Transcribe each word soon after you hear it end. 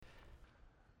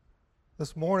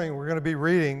This morning we're going to be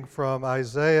reading from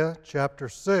Isaiah chapter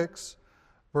 6,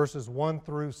 verses 1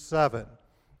 through 7.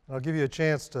 I'll give you a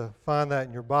chance to find that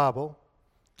in your Bible.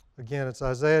 Again, it's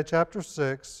Isaiah chapter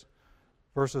 6,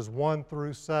 verses 1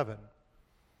 through 7.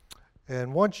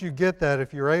 And once you get that,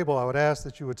 if you're able, I would ask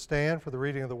that you would stand for the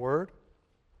reading of the Word.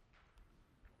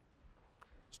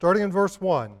 Starting in verse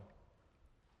 1.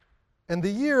 In the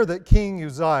year that King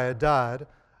Uzziah died,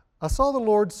 I saw the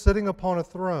Lord sitting upon a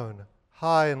throne,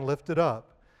 high and lifted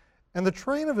up, and the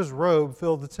train of his robe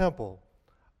filled the temple.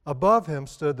 Above him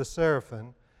stood the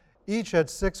seraphim. Each had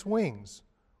 6 wings.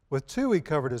 With 2 he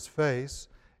covered his face,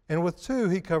 and with 2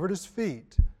 he covered his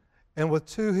feet, and with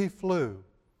 2 he flew.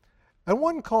 And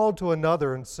one called to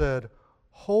another and said,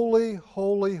 Holy,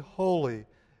 holy, holy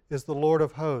is the Lord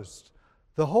of hosts.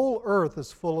 The whole earth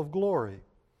is full of glory.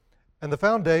 And the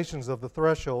foundations of the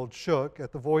threshold shook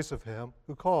at the voice of him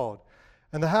who called,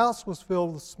 and the house was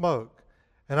filled with smoke.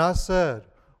 And I said,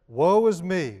 Woe is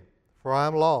me, for I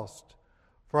am lost,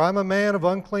 for I am a man of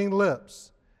unclean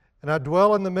lips, and I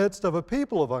dwell in the midst of a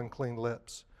people of unclean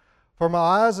lips. For my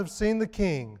eyes have seen the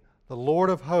King, the Lord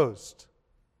of hosts.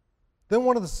 Then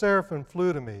one of the seraphim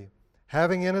flew to me,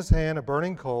 having in his hand a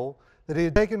burning coal that he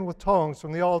had taken with tongs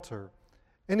from the altar.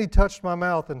 And he touched my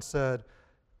mouth and said,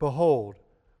 Behold,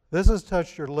 this has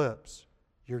touched your lips.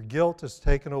 Your guilt is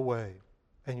taken away,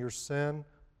 and your sin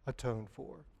atoned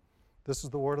for. This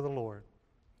is the word of the Lord.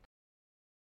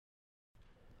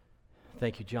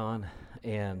 Thank you, John,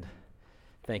 and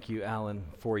thank you, Alan,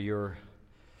 for your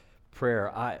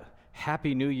prayer.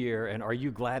 Happy New Year, and are you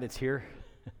glad it's here?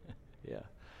 Yeah.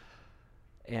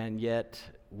 And yet,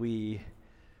 we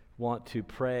want to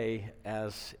pray,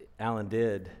 as Alan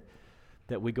did,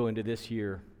 that we go into this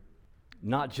year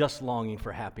not just longing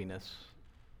for happiness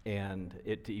and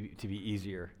it to be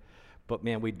easier, but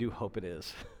man, we do hope it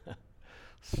is.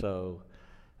 So,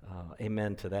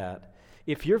 amen to that.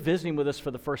 If you're visiting with us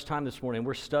for the first time this morning,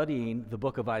 we're studying the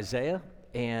book of Isaiah,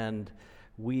 and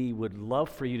we would love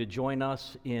for you to join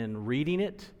us in reading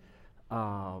it.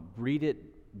 Read it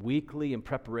weekly in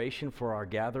preparation for our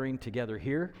gathering together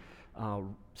here.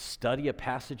 Study a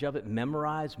passage of it,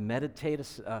 memorize,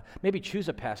 meditate, maybe choose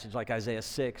a passage like Isaiah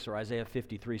 6 or Isaiah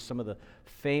 53, some of the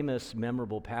famous,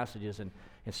 memorable passages, and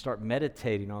start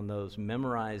meditating on those,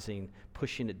 memorizing,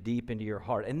 pushing it deep into your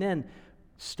heart. And then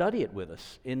study it with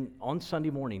us on Sunday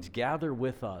mornings. Gather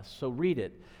with us. So read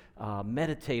it,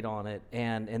 meditate on it,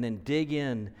 and then dig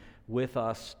in with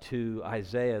us to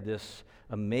Isaiah, this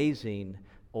amazing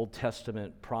Old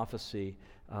Testament prophecy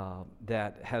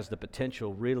that has the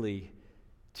potential really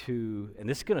to, and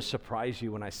this is going to surprise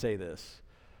you when I say this,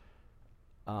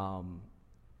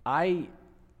 I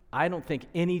don't think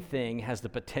anything has the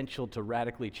potential to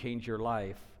radically change your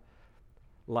life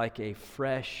like a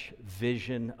fresh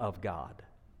vision of God.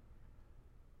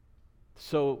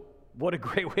 So what a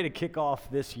great way to kick off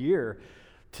this year,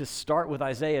 to start with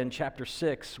Isaiah in chapter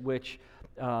 6, which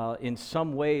in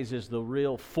some ways is the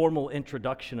real formal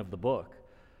introduction of the book.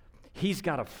 He's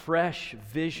got a fresh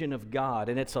vision of God,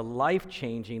 and it's a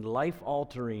life-changing,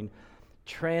 life-altering,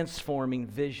 transforming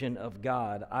vision of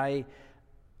God. I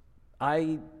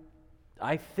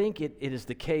think it is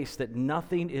the case that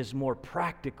nothing is more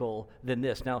practical than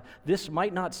this. Now, this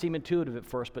might not seem intuitive at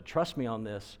first, but trust me on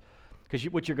this, because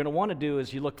what you're going to want to do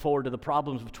as you look forward to the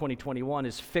problems of 2021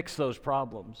 is fix those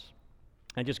problems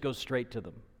and just go straight to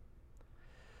them.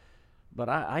 But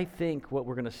I think what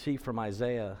we're going to see from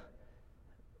Isaiah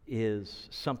is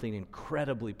something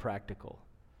incredibly practical.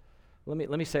 Let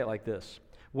me say it like this.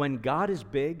 When God is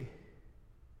big,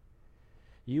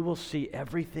 you will see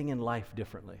everything in life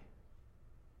differently.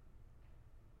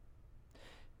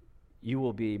 You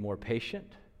will be more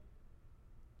patient,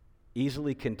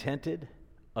 easily contented,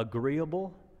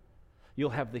 agreeable. You'll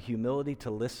have the humility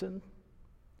to listen,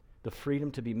 the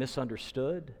freedom to be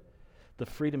misunderstood, the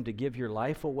freedom to give your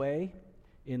life away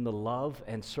in the love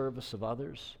and service of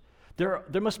others. There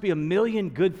must be a million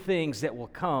good things that will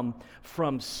come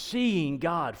from seeing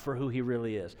God for who He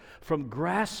really is, from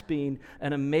grasping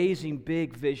an amazing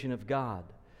big vision of God.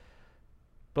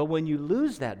 But when you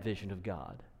lose that vision of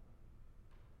God,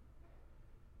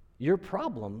 your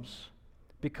problems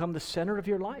become the center of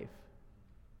your life.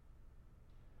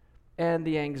 And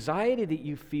the anxiety that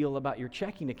you feel about your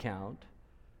checking account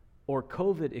or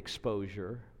COVID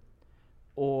exposure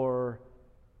or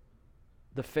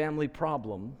the family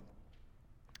problem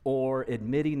or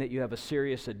admitting that you have a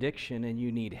serious addiction and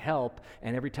you need help,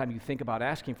 and every time you think about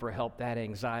asking for help, that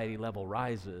anxiety level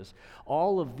rises.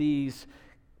 All of these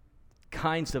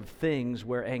kinds of things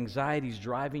where anxiety's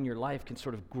driving your life can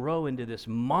sort of grow into this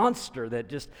monster that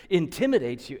just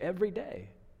intimidates you every day.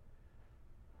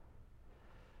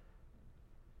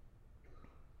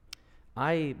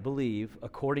 I believe,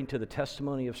 according to the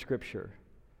testimony of Scripture,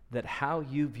 that how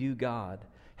you view God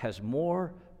has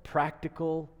more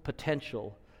practical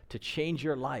potential to change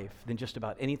your life than just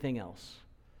about anything else.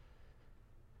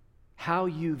 How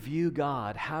you view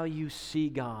God, how you see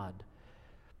God,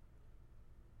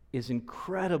 is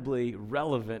incredibly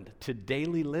relevant to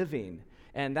daily living.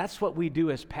 And that's what we do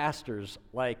as pastors,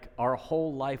 like our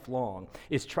whole life long,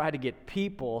 is try to get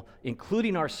people,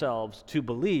 including ourselves, to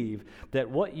believe that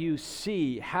what you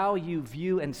see, how you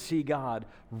view and see God,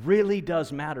 really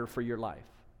does matter for your life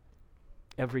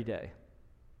every day.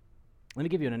 Let me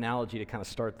give you an analogy to kind of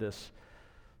start this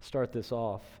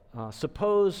off.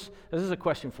 Suppose, this is a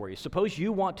question for you. Suppose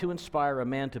you want to inspire a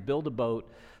man to build a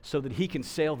boat so that he can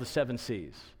sail the 7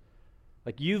 seas.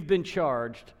 Like, you've been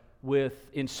charged with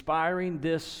inspiring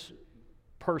this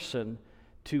person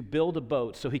to build a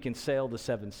boat so he can sail the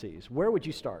 7 seas. Where would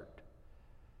you start?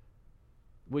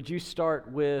 Would you start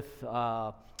with,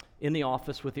 in the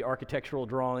office with the architectural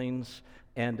drawings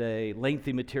and a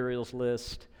lengthy materials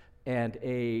list and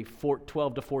a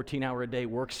 12 to 14 hour a day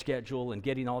work schedule and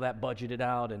getting all that budgeted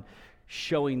out and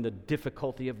showing the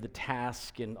difficulty of the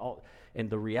task and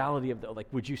the reality of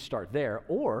would you start there?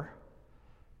 Or,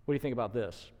 what do you think about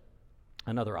this?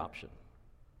 Another option.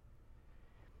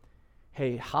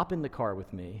 Hey, hop in the car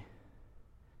with me,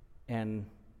 and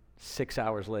 6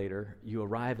 hours later, you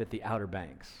arrive at the Outer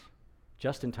Banks,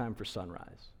 just in time for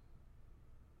sunrise.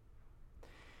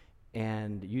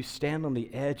 And you stand on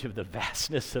the edge of the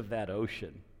vastness of that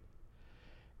ocean,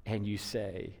 and you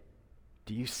say,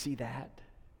 do you see that?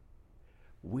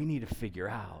 We need to figure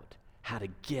out how to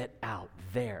get out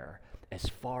there as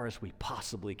far as we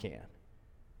possibly can.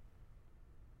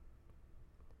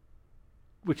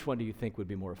 Which one do you think would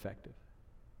be more effective?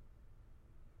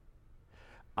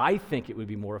 I think it would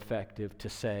be more effective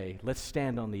to say, let's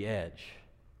stand on the edge.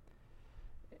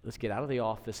 Let's get out of the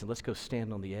office and let's go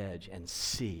stand on the edge and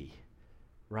see,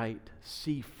 right?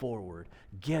 See forward.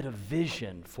 Get a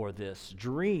vision for this.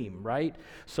 Dream, right?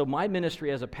 So my ministry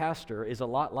as a pastor is a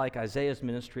lot like Isaiah's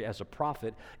ministry as a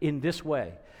prophet in this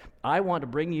way. I want to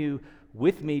bring you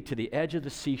with me to the edge of the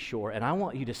seashore, and I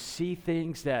want you to see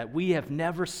things that we have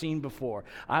never seen before.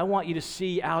 I want you to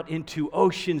see out into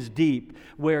oceans deep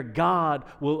where God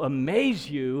will amaze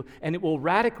you and it will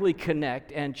radically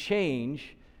connect and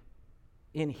change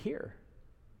in here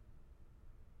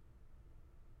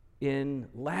in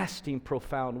lasting,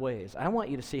 profound ways. I want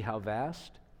you to see how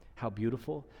vast, how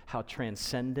beautiful, how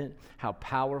transcendent, how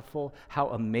powerful, how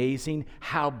amazing,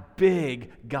 how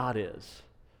big God is.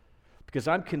 Because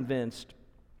I'm convinced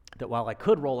that while I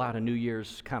could roll out a New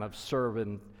Year's kind of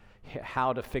sermon,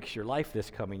 how to fix your life this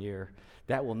coming year,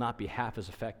 that will not be half as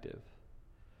effective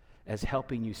as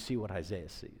helping you see what Isaiah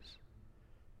sees.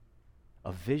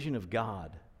 A vision of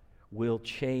God will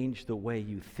change the way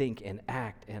you think and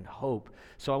act and hope.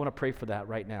 So I want to pray for that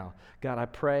right now. God, I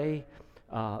pray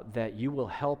that you will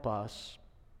help us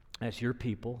as your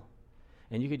people,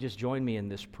 and you could just join me in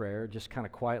this prayer, just kind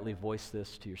of quietly voice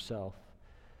this to yourself.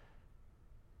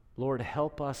 Lord,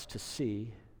 help us to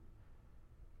see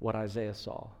what Isaiah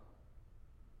saw.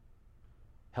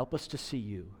 Help us to see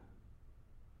you.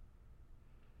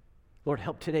 Lord,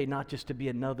 help today not just to be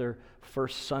another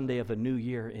first Sunday of a new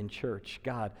year in church.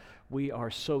 God, we are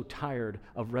so tired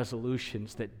of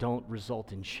resolutions that don't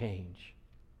result in change.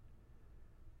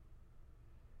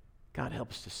 God,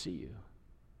 help us to see you.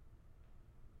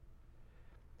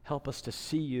 Help us to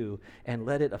see you and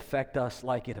let it affect us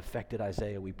like it affected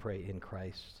Isaiah, we pray in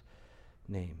Christ's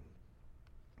name.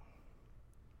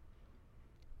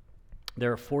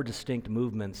 There are 4 distinct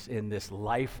movements in this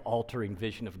life-altering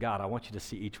vision of God. I want you to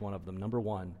see each one of them. Number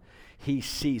 1, he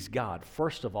sees God.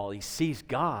 First of all, he sees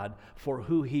God for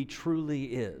who he truly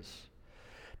is.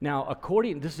 Now,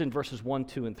 this is in verses 1,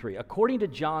 2, and 3. According to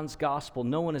John's gospel,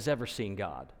 no one has ever seen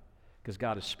God, because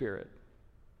God is spirit,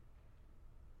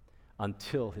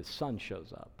 until his Son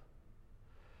shows up.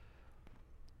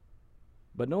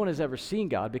 But no one has ever seen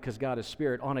God because God is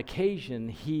spirit. On occasion,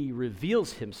 he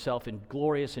reveals himself in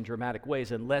glorious and dramatic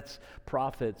ways and lets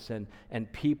prophets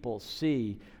and people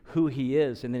see who he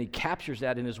is. And then he captures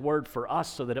that in his word for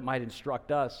us so that it might instruct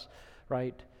us,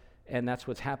 right? And that's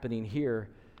what's happening here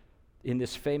in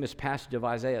this famous passage of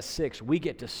Isaiah 6. We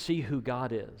get to see who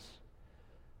God is.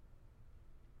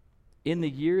 In the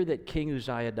year that King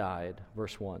Uzziah died,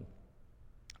 verse 1,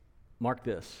 mark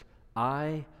this,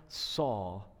 I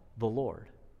saw the Lord.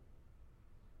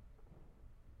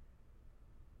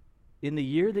 In the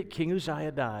year that King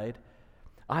Uzziah died,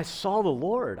 I saw the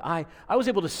Lord. I was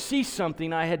able to see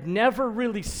something I had never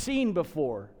really seen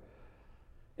before.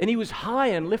 And he was high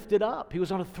and lifted up. He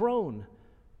was on a throne.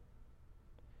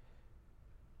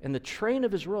 and the train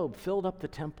of his robe filled up the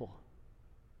temple.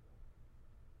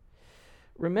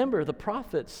 Remember, the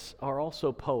prophets are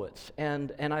also poets,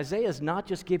 and Isaiah is not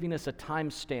just giving us a time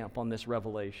stamp on this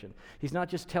revelation. He's not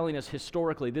just telling us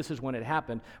historically this is when it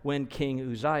happened, when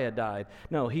King Uzziah died.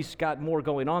 No, he's got more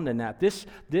going on than that. This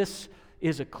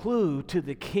is a clue to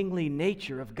the kingly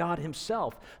nature of God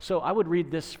himself. So I would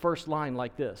read this first line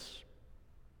like this.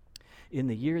 In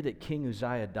the year that King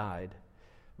Uzziah died,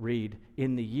 read,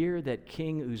 in the year that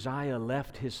King Uzziah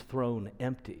left his throne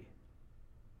empty,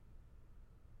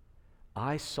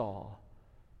 I saw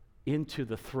into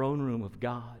the throne room of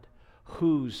God,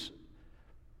 whose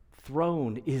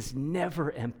throne is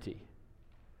never empty.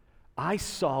 I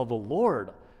saw the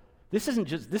Lord. This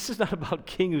is not about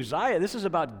King Uzziah. This is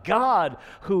about God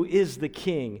who is the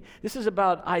king. This is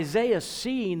about Isaiah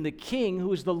seeing the king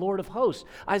who is the Lord of hosts.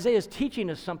 Isaiah is teaching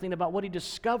us something about what he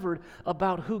discovered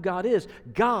about who God is.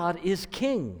 God is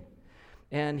king.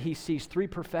 And he sees three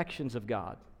perfections of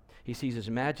God. He sees his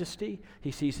majesty,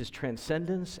 he sees his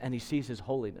transcendence, and he sees his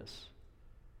holiness.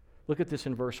 Look at this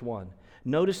in verse 1.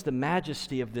 Notice the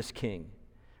majesty of this king,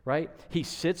 right? He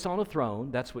sits on a throne,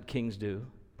 that's what kings do.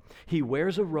 He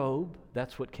wears a robe,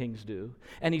 that's what kings do.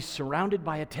 And he's surrounded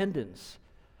by attendants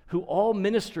who all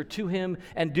minister to him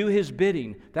and do his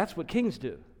bidding. That's what kings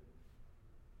do.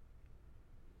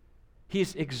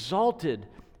 He's exalted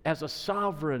as a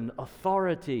sovereign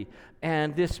authority,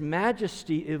 and this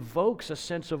majesty evokes a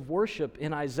sense of worship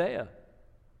in Isaiah.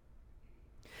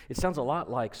 It sounds a lot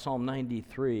like Psalm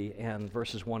 93 and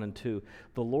verses 1 and 2.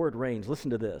 The Lord reigns.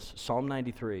 Listen to this, Psalm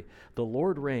 93. The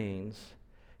Lord reigns,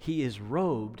 he is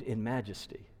robed in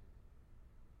majesty.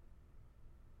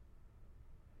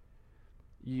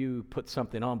 You put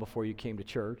something on before you came to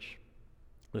church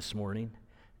this morning,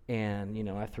 and,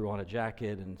 I threw on a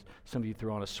jacket, and some of you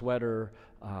threw on a sweater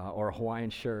or a Hawaiian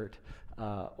shirt,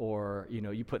 or,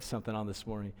 you put something on this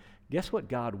morning. Guess what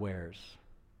God wears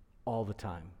all the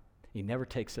time? He never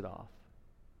takes it off.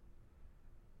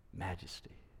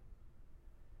 Majesty.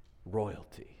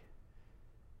 Royalty.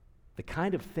 The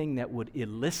kind of thing that would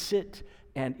elicit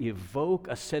and evoke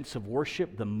a sense of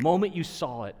worship the moment you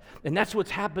saw it. And that's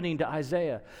what's happening to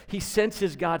Isaiah. He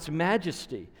senses God's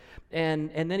majesty.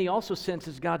 And then he also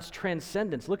senses God's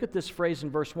transcendence. Look at this phrase in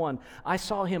verse 1. I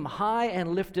saw him high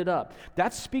and lifted up.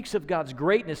 That speaks of God's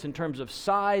greatness in terms of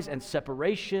size and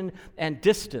separation and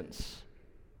distance.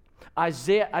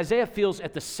 Isaiah feels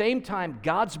at the same time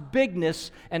God's bigness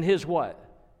and his what?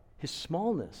 His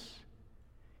smallness.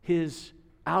 His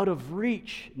out of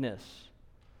reachness.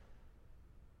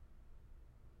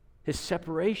 His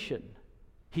separation.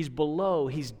 He's below,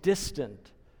 he's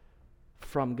distant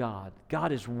from God.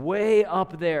 God is way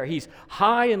up there. He's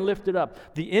high and lifted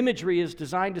up. The imagery is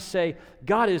designed to say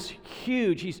God is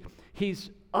huge. He's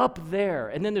up there.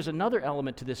 And then there's another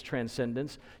element to this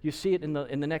transcendence. You see it in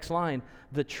the next line.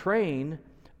 The train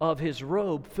of his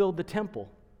robe filled the temple.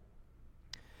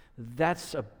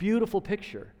 That's a beautiful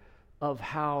picture of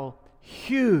how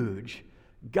huge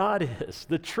God is.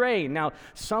 The train. Now,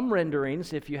 some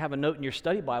renderings, if you have a note in your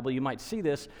study Bible, you might see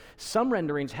this. Some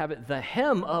renderings have it the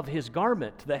hem of his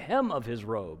garment, the hem of his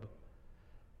robe,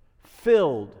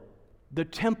 filled the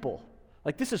temple.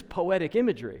 Like, this is poetic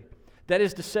imagery. That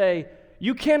is to say,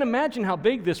 you can't imagine how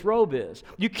big this robe is.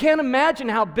 You can't imagine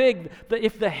how big,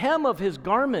 if the hem of his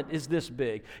garment is this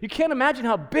big. You can't imagine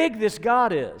how big this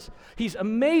God is. He's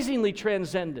amazingly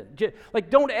transcendent. Like,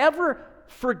 don't ever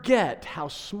forget how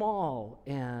small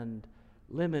and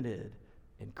limited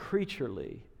and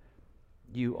creaturely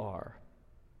you are.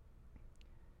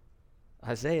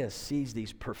 Isaiah sees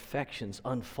these perfections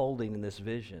unfolding in this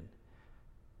vision.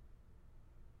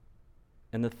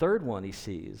 And the third one he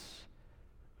sees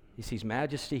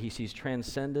majesty, he sees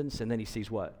transcendence, and then he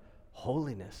sees what?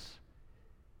 Holiness.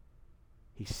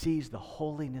 He sees the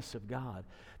holiness of God.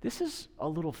 This is a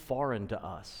little foreign to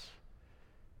us,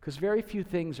 because very few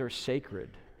things are sacred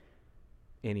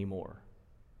anymore.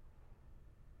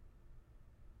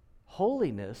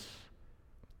 Holiness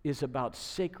is about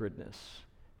sacredness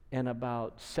and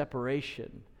about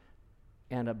separation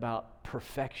and about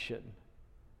perfection.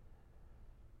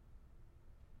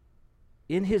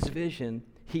 In his vision,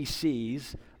 he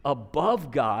sees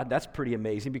above God. That's pretty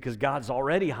amazing because God's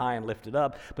already high and lifted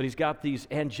up, but he's got these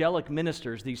angelic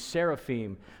ministers, these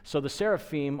seraphim. So the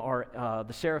seraphim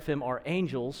are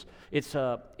angels. It's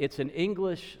an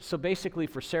English, so basically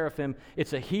for seraphim,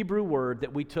 it's a Hebrew word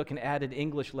that we took and added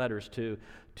English letters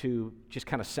to just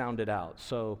kind of sound it out.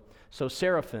 So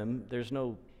seraphim, there's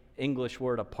no English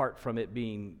word apart from it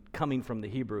coming from the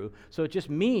Hebrew. So it just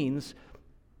means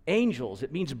angels.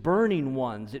 It means burning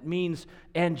ones. It means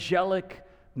angelic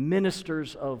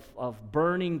ministers of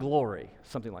burning glory,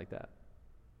 something like that.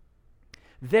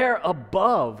 There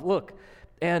above, look,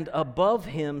 and above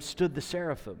him stood the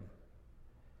seraphim.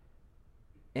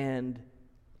 And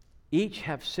each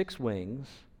have 6 wings.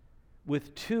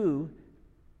 With 2,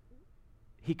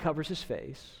 he covers his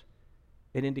face,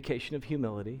 an indication of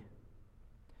humility.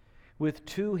 With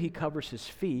 2, he covers his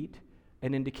feet,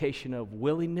 an indication of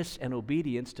willingness and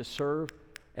obedience to serve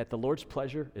at the Lord's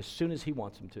pleasure as soon as he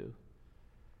wants him to.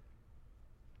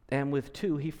 And with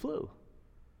 2, he flew,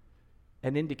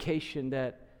 an indication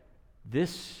that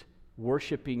this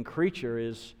worshiping creature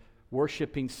is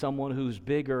worshiping someone who's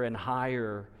bigger and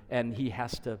higher, and he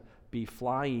has to be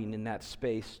flying in that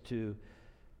space to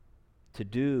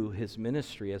do his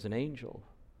ministry as an angel.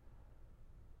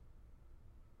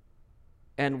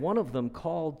 And one of them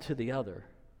called to the other.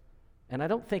 And I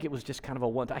don't think it was just kind of a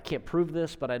one. I can't prove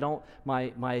this, but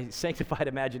my sanctified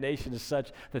imagination is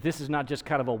such that this is not just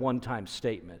kind of a one-time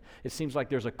statement. It seems like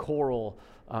there's a choral,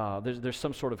 there's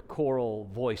some sort of choral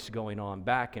voice going on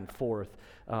back and forth.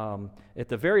 At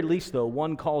the very least, though,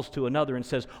 one calls to another and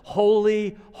says,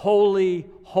 "Holy, holy,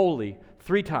 holy,"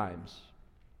 3 times,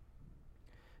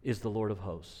 is the Lord of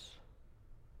hosts.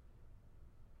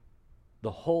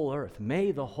 The whole earth,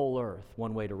 may the whole earth,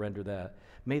 one way to render that,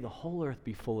 may the whole earth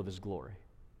be full of his glory.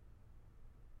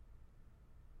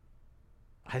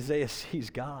 Isaiah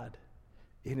sees God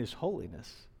in his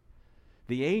holiness.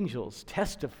 The angels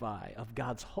testify of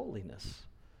God's holiness.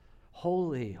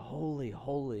 Holy, holy,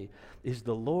 holy is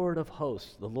the Lord of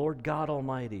hosts, the Lord God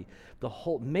Almighty.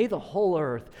 May the whole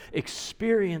earth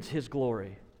experience his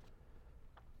glory.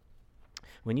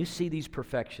 When you see these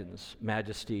perfections,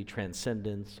 majesty,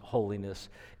 transcendence, holiness,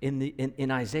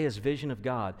 in Isaiah's vision of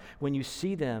God, when you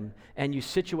see them and you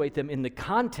situate them in the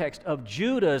context of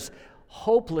Judah's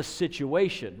hopeless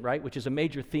situation, right, which is a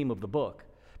major theme of the book,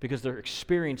 because they're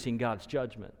experiencing God's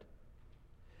judgment.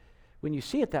 When you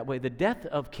see it that way, the death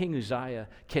of King Uzziah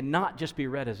cannot just be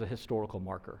read as a historical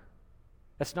marker.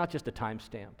 That's not just a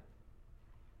timestamp.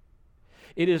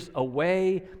 It is a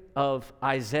way of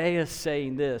Isaiah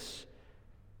saying this: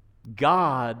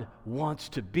 God wants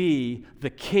to be the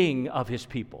king of his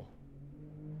people.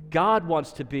 God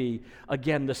wants to be,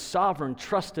 again, the sovereign,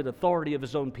 trusted authority of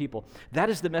his own people. That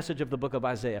is the message of the book of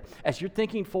Isaiah. As you're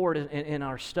thinking forward in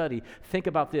our study, think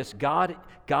about this. God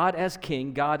as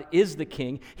king, God is the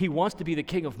king. He wants to be the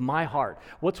king of my heart.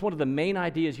 What's one of the main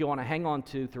ideas you want to hang on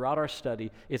to throughout our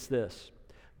study? It's this: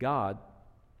 God,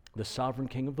 the sovereign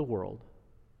king of the world,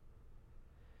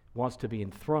 wants to be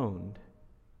enthroned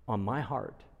on my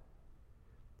heart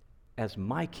as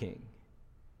my king,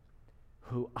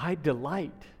 who I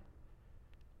delight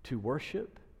to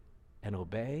worship and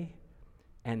obey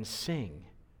and sing.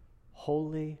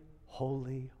 Holy,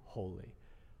 holy, holy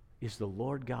is the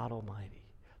Lord God Almighty.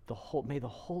 May the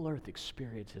whole earth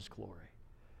experience his glory.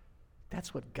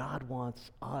 That's what God wants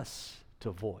us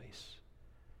to voice.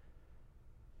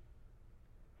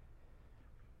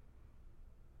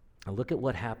 Now look at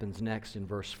what happens next in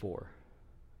verse 4.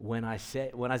 When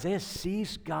Isaiah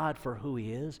sees God for who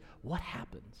he is, what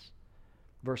happens?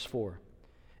 Verse 4,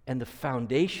 and the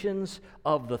foundations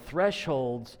of the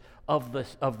thresholds of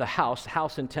the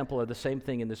house and temple are the same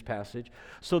thing in this passage.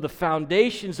 So the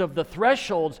foundations of the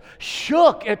thresholds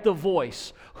shook at the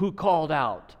voice who called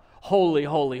out, "Holy,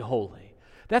 holy, holy."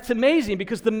 That's amazing,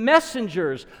 because the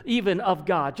messengers even of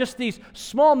God, just these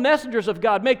small messengers of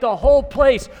God, make the whole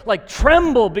place like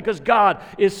tremble because God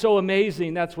is so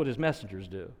amazing. That's what his messengers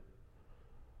do.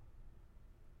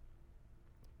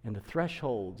 And the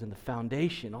thresholds and the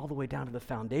foundation, all the way down to the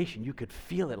foundation, you could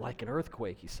feel it like an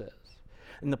earthquake, he says.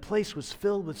 And the place was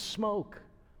filled with smoke,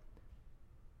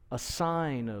 a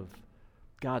sign of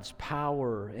God's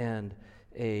power and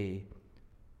a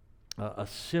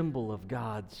symbol of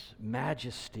God's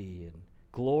majesty and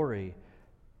glory.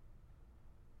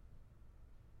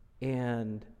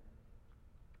 And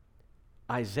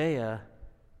Isaiah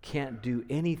can't do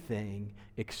anything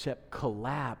except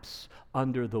collapse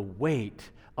under the weight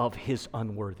of his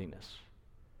unworthiness.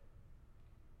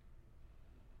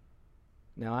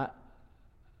 Now,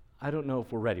 I don't know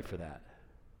if we're ready for that.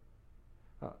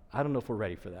 I don't know if we're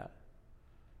ready for that.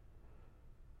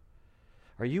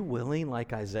 Are you willing,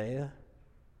 like Isaiah,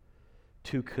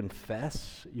 to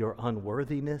confess your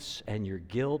unworthiness and your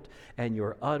guilt and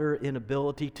your utter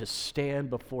inability to stand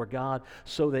before God,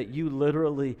 so that you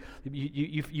literally,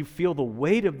 you feel the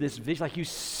weight of this vision, like you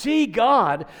see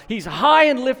God, he's high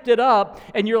and lifted up,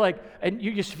 and you're like, and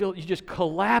you just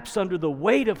collapse under the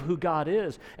weight of who God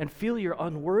is, and feel your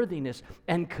unworthiness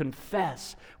and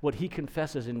confess what he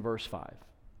confesses in verse 5.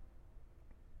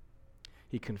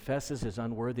 He confesses his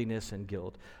unworthiness and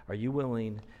guilt. Are you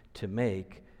willing to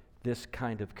make this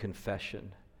kind of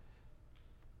confession?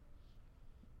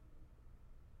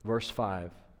 Verse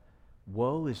 5,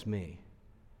 woe is me.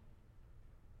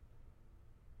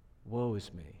 Woe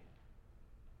is me.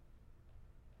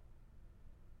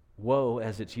 Woe,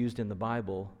 as it's used in the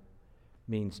Bible,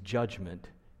 means judgment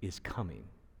is coming.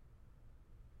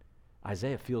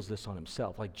 Isaiah feels this on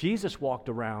himself. Like Jesus walked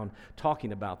around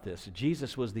talking about this.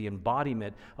 Jesus was the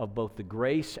embodiment of both the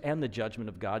grace and the judgment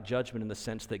of God. Judgment in the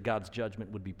sense that God's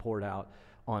judgment would be poured out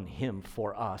on him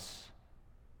for us.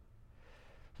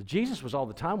 So Jesus was all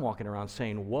the time walking around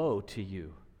saying, woe to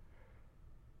you,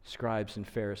 scribes and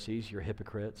Pharisees, you're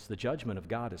hypocrites. The judgment of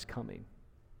God is coming.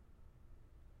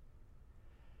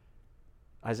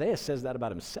 Isaiah says that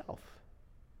about himself.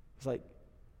 He's like,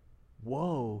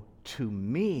 woe to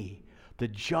me. The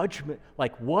judgment,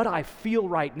 like what I feel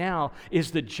right now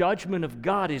is the judgment of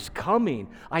God is coming.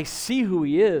 I see who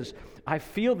he is. I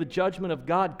feel the judgment of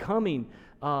God coming.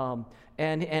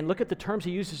 And look at the terms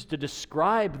he uses to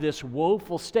describe this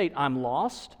woeful state. I'm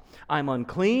lost, I'm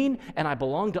unclean, and I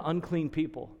belong to unclean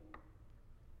people.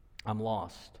 I'm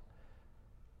lost.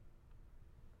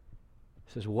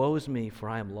 He says, woe is me, for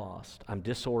I am lost. I'm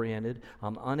disoriented.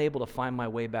 I'm unable to find my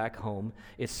way back home.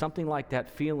 It's something like that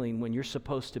feeling when you're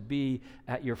supposed to be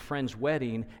at your friend's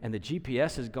wedding and the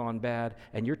GPS has gone bad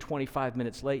and you're 25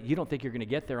 minutes late. You don't think you're going to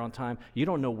get there on time. You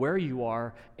don't know where you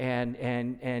are,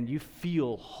 and you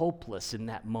feel hopeless in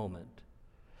that moment.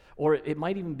 Or it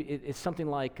might even be, it's something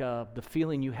like the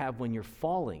feeling you have when you're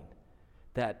falling,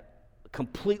 that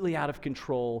completely out of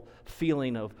control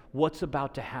feeling of what's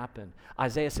about to happen.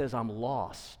 Isaiah says, I'm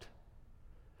lost.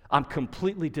 I'm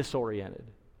completely disoriented.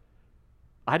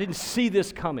 I didn't see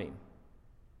this coming.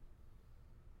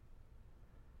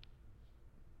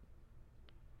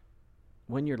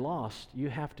 When you're lost, you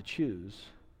have to choose.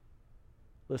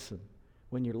 Listen,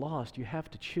 when you're lost, you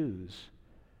have to choose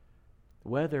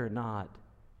whether or not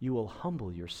you will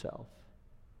humble yourself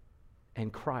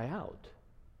and cry out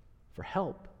for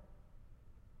help.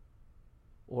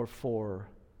 Or for,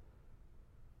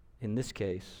 in this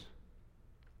case,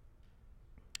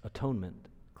 atonement,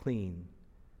 clean,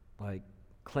 like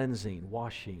cleansing,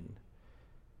 washing.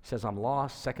 He says, I'm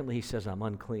lost. Secondly, he says, I'm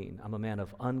unclean. I'm a man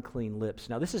of unclean lips.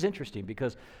 Now, this is interesting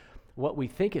because what we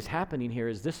think is happening here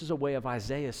is this is a way of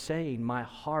Isaiah saying, my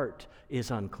heart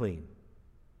is unclean.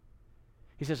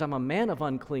 He says, I'm a man of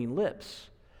unclean lips.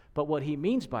 But what he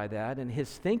means by that, and his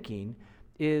thinking,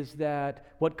 is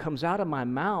that what comes out of my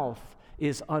mouth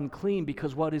is unclean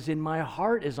because what is in my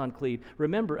heart is unclean.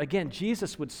 Remember, again,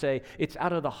 Jesus would say, it's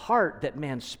out of the heart that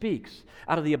man speaks.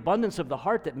 Out of the abundance of the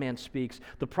heart that man speaks.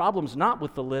 The problem's not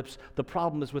with the lips, the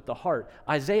problem is with the heart.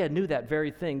 Isaiah knew that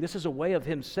very thing. This is a way of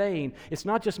him saying, it's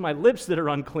not just my lips that are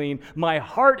unclean, my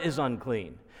heart is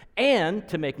unclean. And,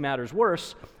 to make matters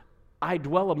worse, I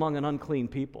dwell among an unclean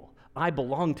people. I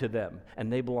belong to them,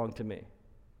 and they belong to me.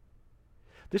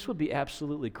 This would be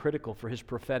absolutely critical for his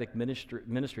prophetic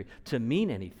ministry to mean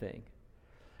anything.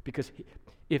 Because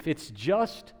if it's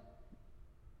just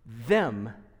them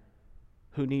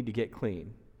who need to get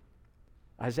clean,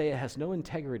 Isaiah has no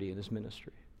integrity in his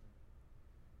ministry.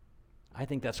 I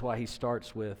think that's why he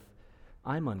starts with,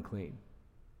 I'm unclean.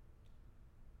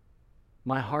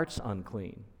 My heart's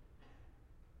unclean.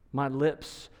 My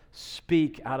lips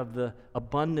speak out of the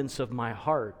abundance of my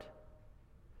heart.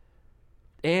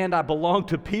 And I belong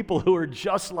to people who are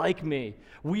just like me.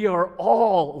 We are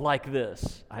all like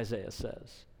this, Isaiah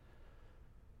says.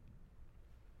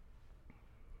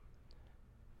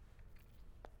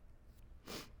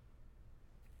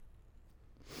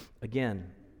 Again,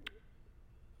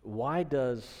 why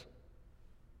does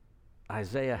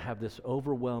Isaiah have this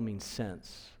overwhelming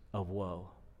sense of woe?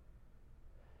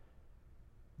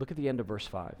 Look at the end of verse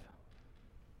 5.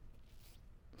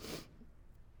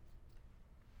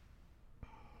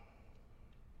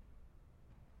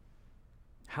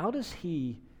 How does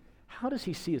he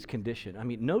see his condition? I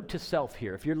mean, note to self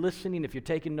here. If you're listening, if you're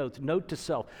taking notes, note to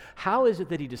self. How is it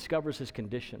that he discovers his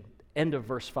condition? End of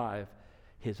verse 5.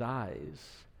 His eyes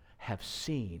have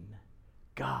seen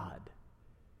God.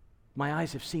 My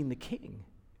eyes have seen the King,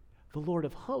 the Lord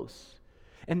of hosts.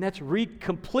 And that's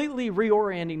completely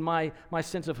reorienting my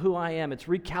sense of who I am. It's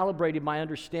recalibrating my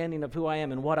understanding of who I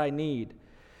am and what I need.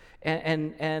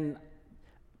 And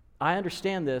I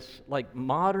understand this, like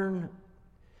modern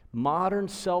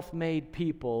self-made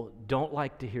people don't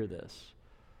like to hear this.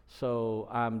 So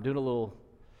I'm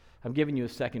giving you a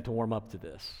second to warm up to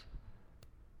this.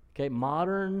 Okay,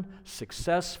 modern,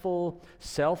 successful,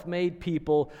 self-made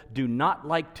people do not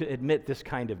like to admit this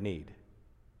kind of need.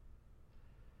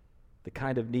 The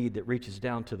kind of need that reaches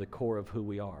down to the core of who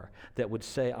we are, that would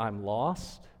say, I'm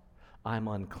lost, I'm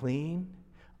unclean,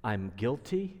 I'm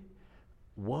guilty,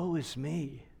 woe is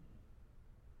me.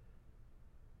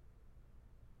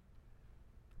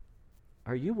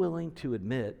 Are you willing to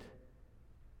admit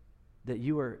that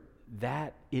you are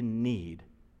that in need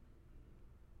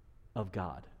of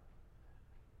God?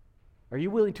 Are you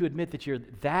willing to admit that you're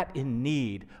that in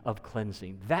need of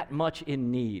cleansing, that much in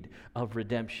need of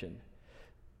redemption?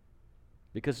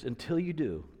 Because until you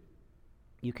do,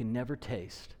 you can never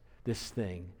taste this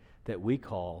thing that we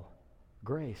call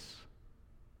grace.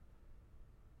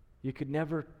 You could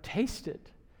never taste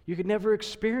it. You could never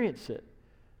experience it.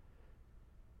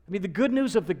 I mean, the good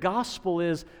news of the gospel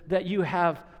is that you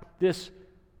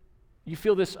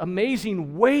feel this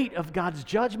amazing weight of God's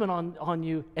judgment on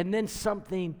you, and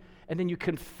then you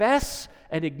confess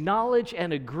and acknowledge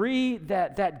and agree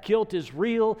that that guilt is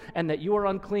real and that you are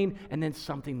unclean, and then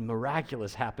something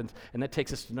miraculous happens. And that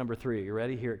takes us to number 3. Are you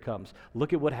ready? Here it comes.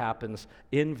 Look at what happens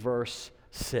in verse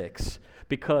 6.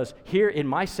 Because here in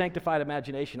my sanctified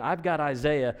imagination, I've got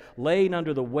Isaiah laying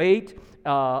under the weight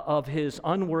of his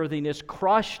unworthiness,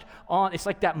 crushed on. It's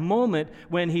like that moment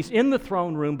when he's in the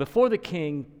throne room before the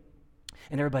king,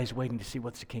 and everybody's waiting to see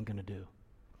what's the king going to do.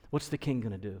 What's the king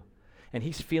going to do? And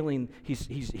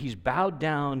he's bowed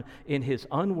down in his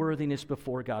unworthiness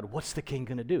before God. What's the king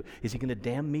going to do? Is he going to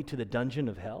damn me to the dungeon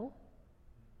of hell?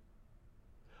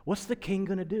 What's the king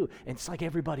going to do? And it's like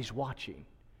everybody's watching.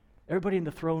 Everybody in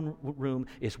the throne room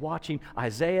is watching.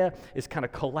 Isaiah is kind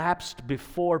of collapsed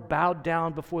bowed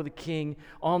down before the king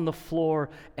on the floor,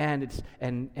 and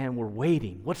we're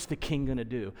waiting. What's the king going to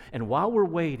do? And while we're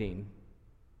waiting,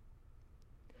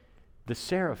 the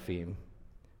seraphim,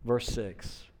 verse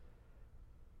 6,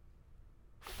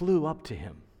 flew up to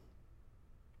him.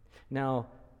 Now,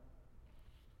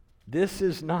 this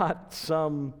is not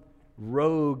some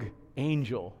rogue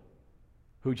angel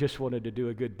who just wanted to do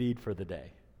a good deed for the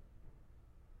day.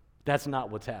 That's not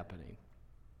what's happening.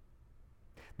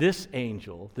 This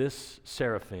angel, this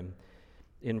seraphim,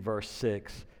 in verse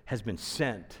 6, has been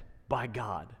sent by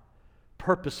God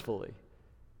purposefully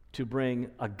to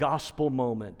bring a gospel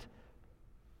moment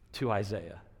to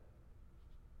Isaiah.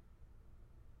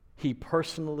 He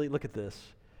personally, look at this,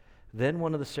 then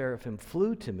one of the seraphim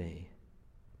flew to me,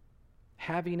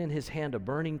 having in his hand a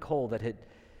burning coal that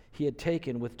he had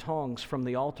taken with tongs from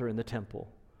the altar in the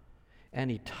temple. And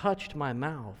he touched my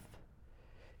mouth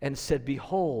and said,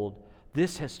 behold,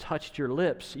 this has touched your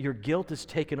lips. Your guilt is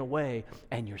taken away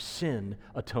and your sin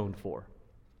atoned for.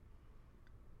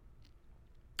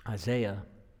 Isaiah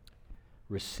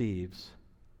receives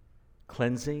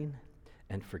cleansing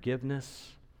and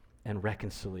forgiveness and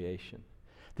reconciliation.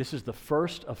 This is the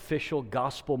first official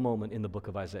gospel moment in the book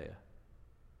of Isaiah.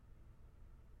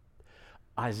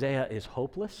 Isaiah is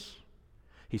hopeless.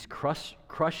 He's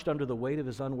crushed under the weight of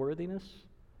his unworthiness,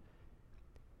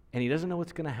 and he doesn't know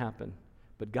what's going to happen.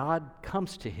 But God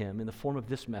comes to him in the form of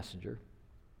this messenger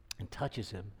and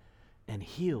touches him and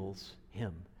heals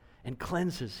him and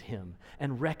cleanses him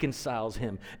and reconciles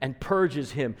him and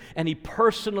purges him. And he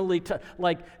personally,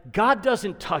 God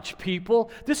doesn't touch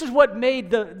people. This is what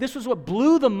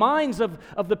blew the minds of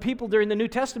the people during the New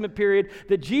Testament period,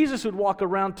 that Jesus would walk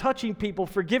around touching people,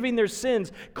 forgiving their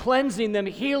sins, cleansing them,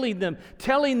 healing them,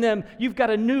 telling them, you've got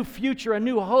a new future, a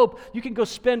new hope. You can go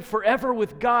spend forever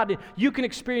with God. You can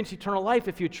experience eternal life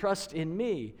if you trust in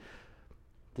me.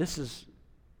 This is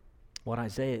what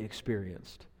Isaiah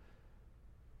experienced.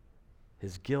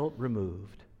 His guilt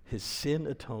removed, his sin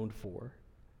atoned for.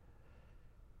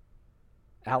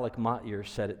 Alec Motyer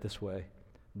said it this way: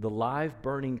 the live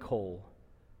burning coal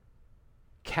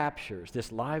captures,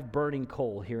 this live burning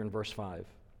coal here in verse 5,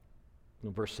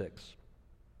 in verse 6.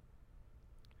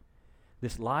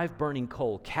 This live burning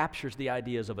coal captures the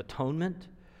ideas of atonement,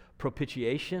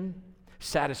 propitiation,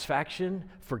 satisfaction,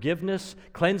 forgiveness,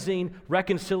 cleansing,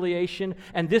 reconciliation.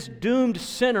 And this doomed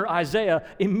sinner, Isaiah,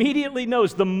 immediately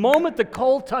knows the moment the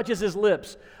coal touches his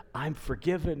lips, I'm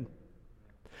forgiven.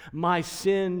 My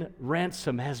sin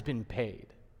ransom has been paid.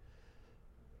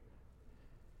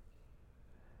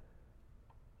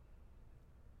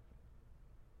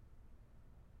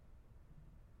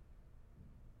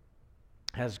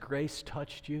 Has grace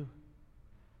touched you?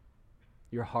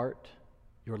 Your heart,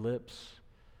 your lips,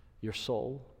 your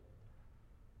soul?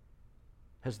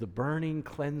 Has the burning,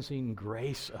 cleansing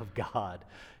grace of God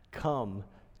come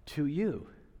to you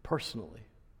personally?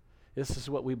 This is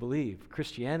what we believe.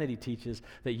 Christianity teaches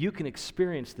that you can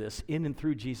experience this in and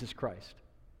through Jesus Christ.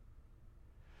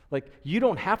 Like, you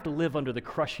don't have to live under the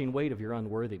crushing weight of your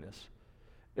unworthiness.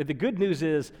 The good news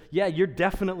is, yeah, you're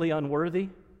definitely unworthy,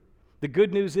 The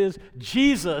good news is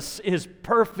Jesus is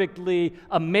perfectly,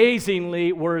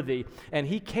 amazingly worthy. And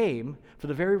he came for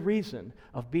the very reason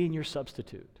of being your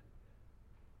substitute.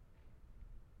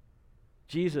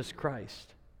 Jesus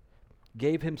Christ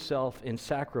gave himself in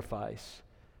sacrifice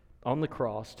on the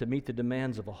cross to meet the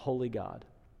demands of a holy God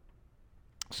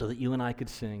so that you and I could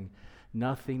sing,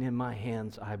 "Nothing in my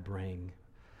hands I bring,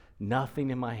 nothing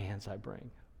in my hands I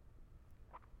bring.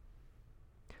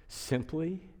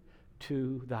 Simply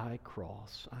to thy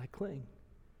cross I cling.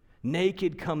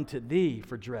 Naked come to thee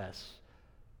for dress.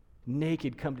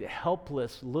 Naked come to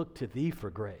helpless look to thee for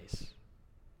grace.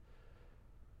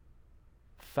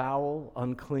 Foul,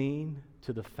 unclean,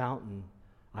 to the fountain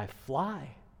I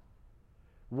fly.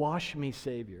 Wash me,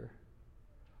 Savior,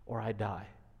 or I die."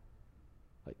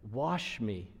 Like, wash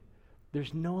me.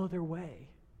 There's no other way.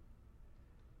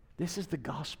 This is the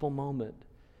gospel moment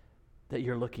that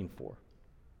you're looking for.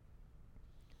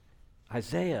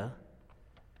 Isaiah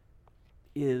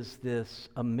is this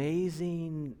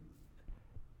amazing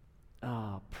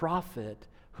prophet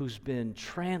who's been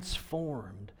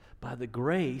transformed by the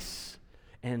grace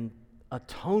and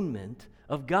atonement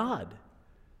of God.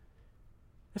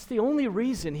 That's the only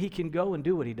reason he can go and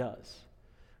do what he does.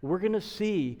 We're going to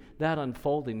see that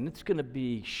unfolding. It's going to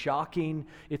be shocking.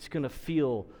 It's going to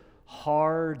feel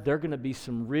hard. There are going to be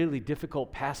some really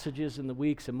difficult passages in the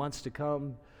weeks and months to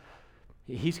come.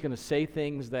 He's going to say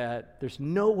things that there's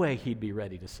no way he'd be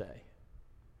ready to say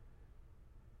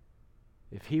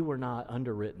if he were not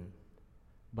underwritten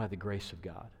by the grace of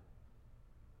God.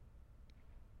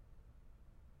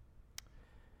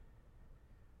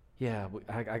 Yeah,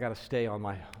 I got to stay on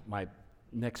my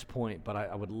next point, but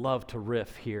I would love to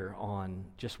riff here on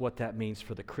just what that means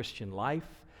for the Christian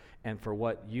life and for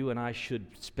what you and I should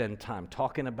spend time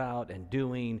talking about and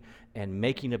doing and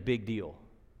making a big deal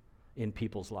in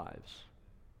people's lives.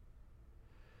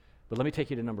 But let me take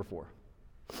you to number 4,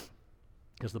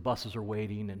 because the buses are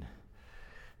waiting, and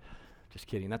just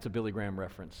kidding, that's a Billy Graham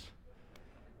reference.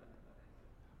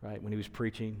 Right, when he was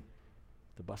preaching,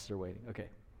 the buses are waiting. Okay.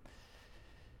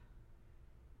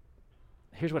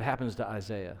 Here's what happens to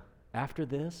Isaiah. After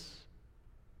this,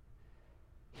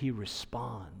 he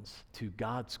responds to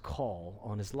God's call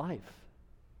on his life.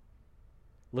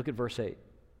 Look at verse 8.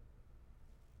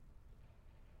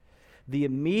 The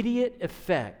immediate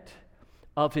effect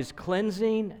of his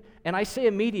cleansing, and I say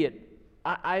immediate,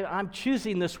 I'm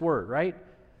choosing this word, right?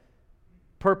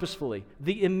 Purposefully.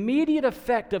 The immediate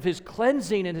effect of his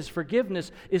cleansing and his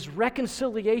forgiveness is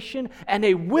reconciliation and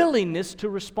a willingness to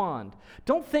respond.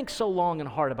 Don't think so long and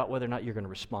hard about whether or not you're going to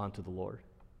respond to the Lord.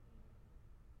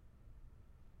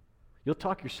 You'll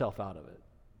talk yourself out of it.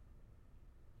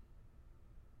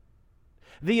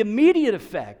 The immediate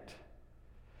effect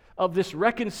of this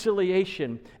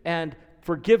reconciliation and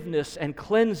forgiveness and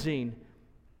cleansing,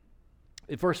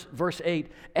 verse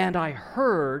 8, "And I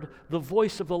heard the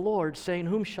voice of the Lord saying,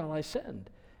 whom shall I send?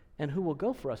 And who will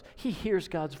go for us?" He hears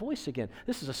God's voice again.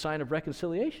 This is a sign of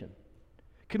reconciliation.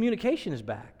 Communication is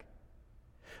back.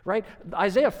 Right?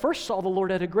 Isaiah first saw the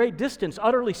Lord at a great distance,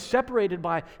 utterly separated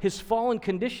by his fallen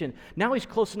condition. Now he's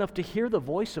close enough to hear the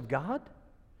voice of God.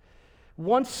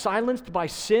 Once silenced by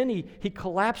sin, he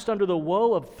collapsed under the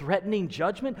woe of threatening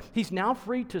judgment. He's now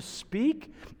free to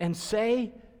speak and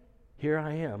say, "Here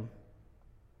I am.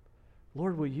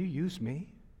 Lord, will you use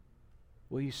me?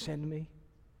 Will you send me?"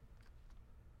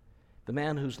 The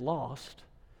man who's lost,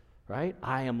 right?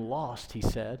 "I am lost," he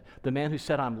said. The man who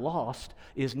said, "I'm lost,"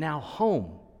 is now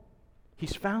home.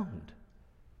 He's found.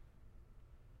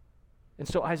 And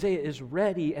so Isaiah is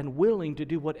ready and willing to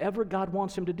do whatever God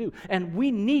wants him to do. And we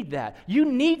need that. You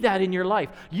need that in your life.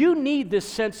 You need this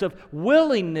sense of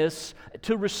willingness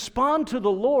to respond to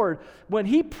the Lord when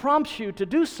he prompts you to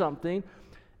do something,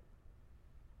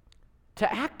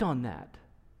 to act on that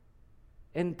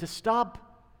and to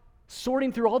stop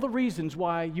sorting through all the reasons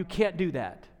why you can't do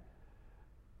that.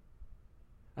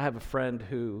 I have a friend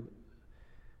who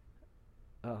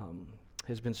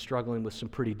has been struggling with some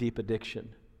pretty deep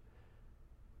addiction.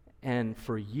 And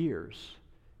for years,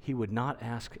 he would not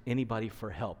ask anybody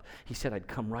for help. He said, "I'd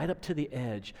come right up to the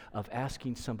edge of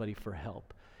asking somebody for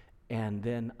help. And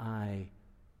then I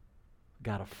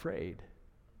got afraid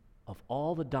of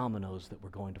all the dominoes that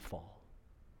were going to fall."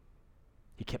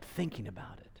 He kept thinking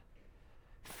about it,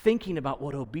 thinking about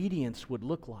what obedience would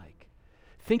look like,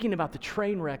 thinking about the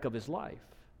train wreck of his life.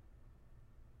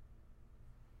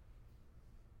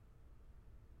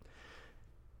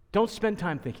 Don't spend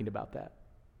time thinking about that.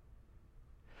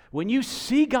 When you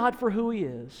see God for who he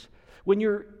is, when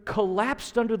you're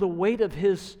collapsed under the weight of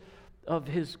his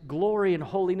glory and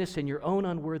holiness and your own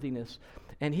unworthiness,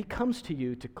 And he comes to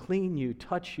you to clean you,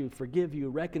 touch you, forgive you,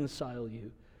 reconcile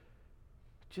you.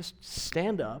 Just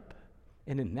stand up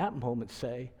and in that moment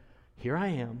say, here I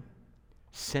am,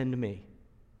 send me.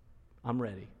 I'm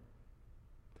ready.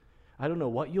 I don't know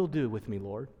what you'll do with me,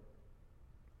 Lord.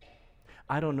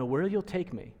 I don't know where you'll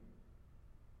take me.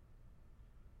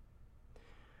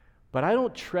 But I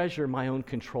don't treasure my own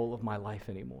control of my life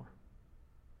anymore.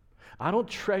 I don't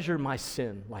treasure my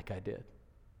sin like I did.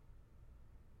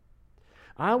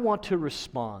 I want to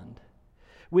respond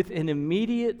with an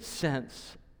immediate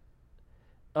sense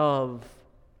of,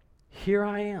 here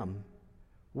I am.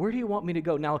 Where do you want me to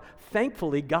go? Now,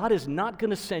 thankfully, God is not going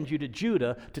to send you to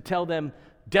Judah to tell them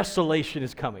desolation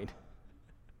is coming.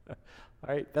 All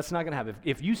right, that's not going to happen.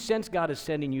 If you sense God is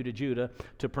sending you to Judah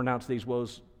to pronounce these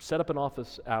woes, set up an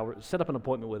office hour, set up an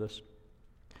appointment with us.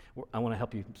 I want to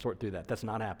help you sort through that. That's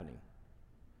not happening.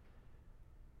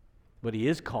 But he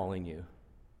is calling you.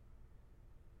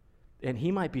 And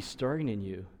he might be stirring in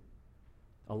you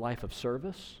a life of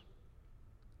service.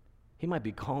 He might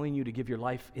be calling you to give your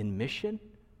life in mission,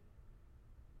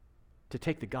 to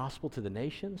take the gospel to the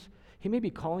nations. He may be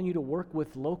calling you to work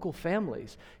with local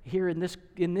families here in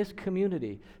this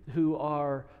community who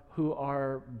are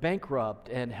bankrupt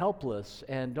and helpless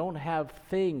and don't have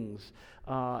things.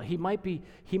 He might be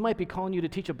calling you to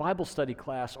teach a Bible study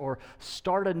class or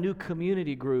start a new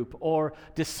community group or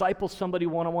disciple somebody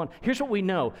one-on-one. Here's what we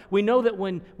know. We know that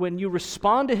when you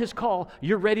respond to his call,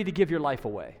 you're ready to give your life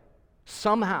away.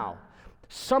 Somehow,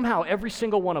 every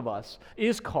single one of us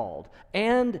is called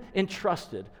and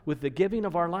entrusted with the giving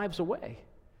of our lives away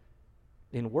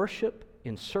in worship,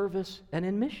 in service, and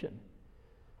in mission.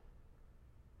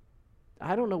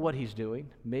 I don't know what he's doing.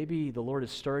 Maybe the Lord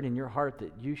is stirring in your heart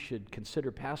that you should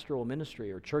consider pastoral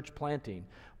ministry or church planting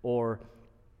or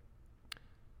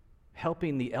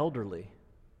helping the elderly.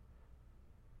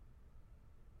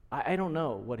 I don't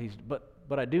know what he's, but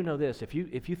I do know this. If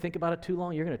you think about it too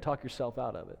long, you're going to talk yourself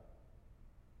out of it.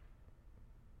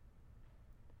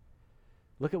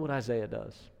 Look at what Isaiah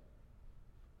does.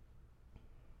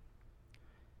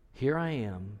 Here I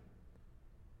am,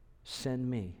 send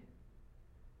me.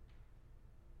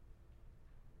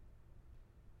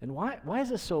 And why is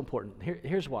this so important?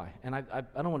 Here's why. And I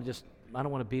don't want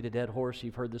to beat a dead horse.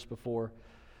 You've heard this before.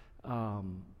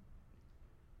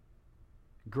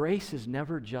 Grace is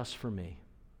never just for me.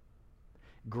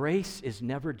 Grace is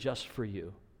never just for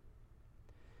you.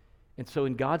 And so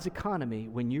in God's economy,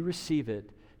 when you receive it,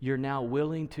 you're now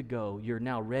willing to go. You're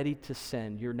now ready to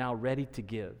send. You're now ready to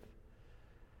give.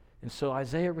 And so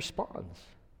Isaiah responds.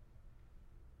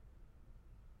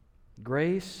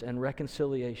 Grace and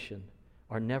reconciliation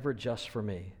are never just for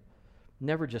me,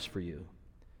 never just for you.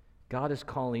 God is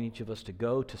calling each of us to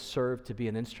go, to serve, to be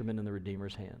an instrument in the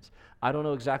Redeemer's hands. I don't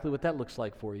know exactly what that looks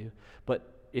like for you,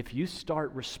 but if you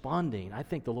start responding, I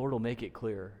think the Lord will make it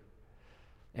clearer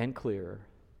and clearer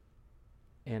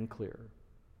and clearer.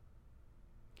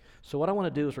 So what I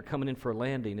want to do as we're coming in for a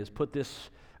landing is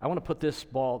I want to put this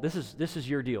ball, this is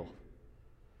your deal.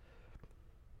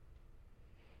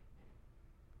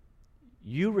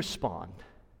 You respond.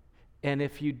 And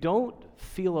if you don't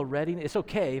feel a readiness, it's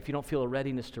okay if you don't feel a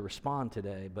readiness to respond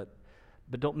today, but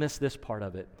don't miss this part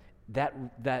of it. That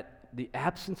the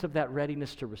absence of that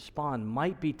readiness to respond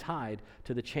might be tied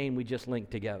to the chain we just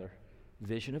linked together.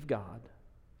 Vision of God,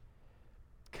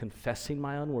 confessing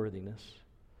my unworthiness,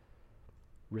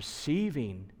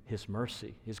 receiving his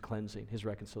mercy, his cleansing, his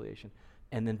reconciliation,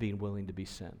 and then being willing to be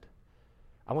sent.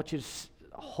 I want you to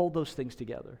hold those things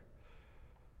together.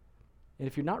 And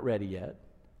if you're not ready yet,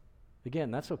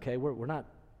 again, that's okay.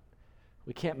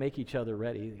 We can't make each other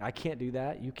ready. I can't do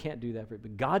that. You can't do that.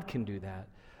 But God can do that.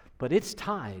 But it's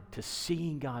tied to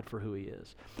seeing God for who he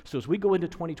is. So as we go into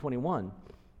 2021,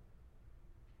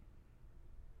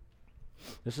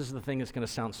 this is the thing that's going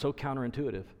to sound so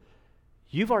counterintuitive.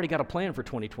 You've already got a plan for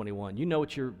 2021. You know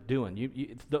what you're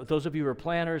doing. Those of you who are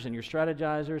planners and you're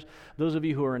strategizers, those of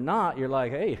you who are not, you're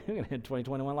like, hey, I'm going to hit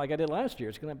 2021 like I did last year.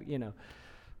 It's going to be,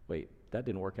 wait, that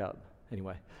didn't work out.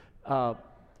 Anyway.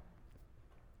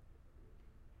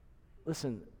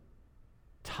 Listen,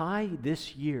 tie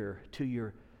this year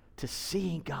to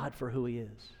seeing God for who he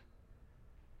is.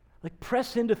 Like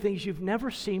press into things you've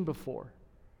never seen before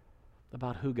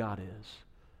about who God is.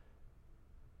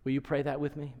 Will you pray that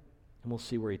with me? And we'll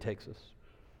see where he takes us.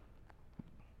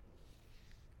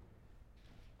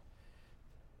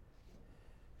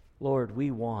 Lord, we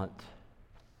want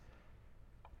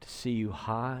to see you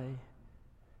high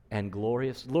and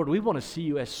glorious. Lord, we want to see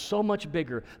you as so much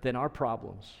bigger than our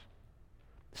problems,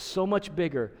 so much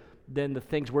bigger than the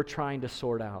things we're trying to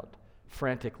sort out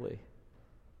frantically.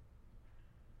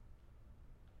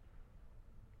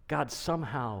 God,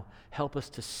 somehow help us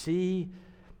to see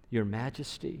your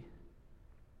majesty,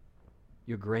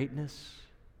 your greatness,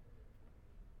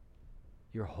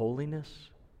 your holiness.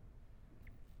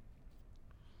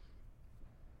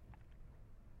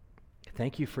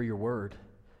 Thank you for your word.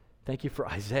 Thank you for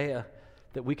Isaiah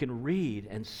that we can read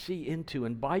and see into,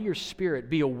 and by your Spirit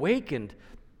be awakened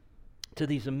to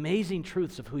these amazing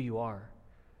truths of who you are.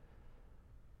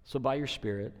 So by your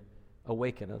Spirit,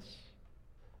 awaken us.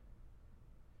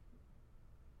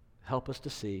 Help us to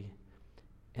see.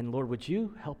 And Lord, would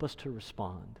you help us to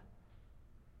respond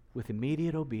with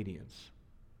immediate obedience?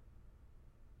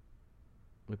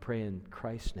 We pray in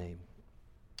Christ's name.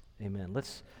 Amen.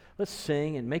 Let's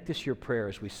sing and make this your prayer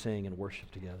as we sing and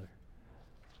worship together.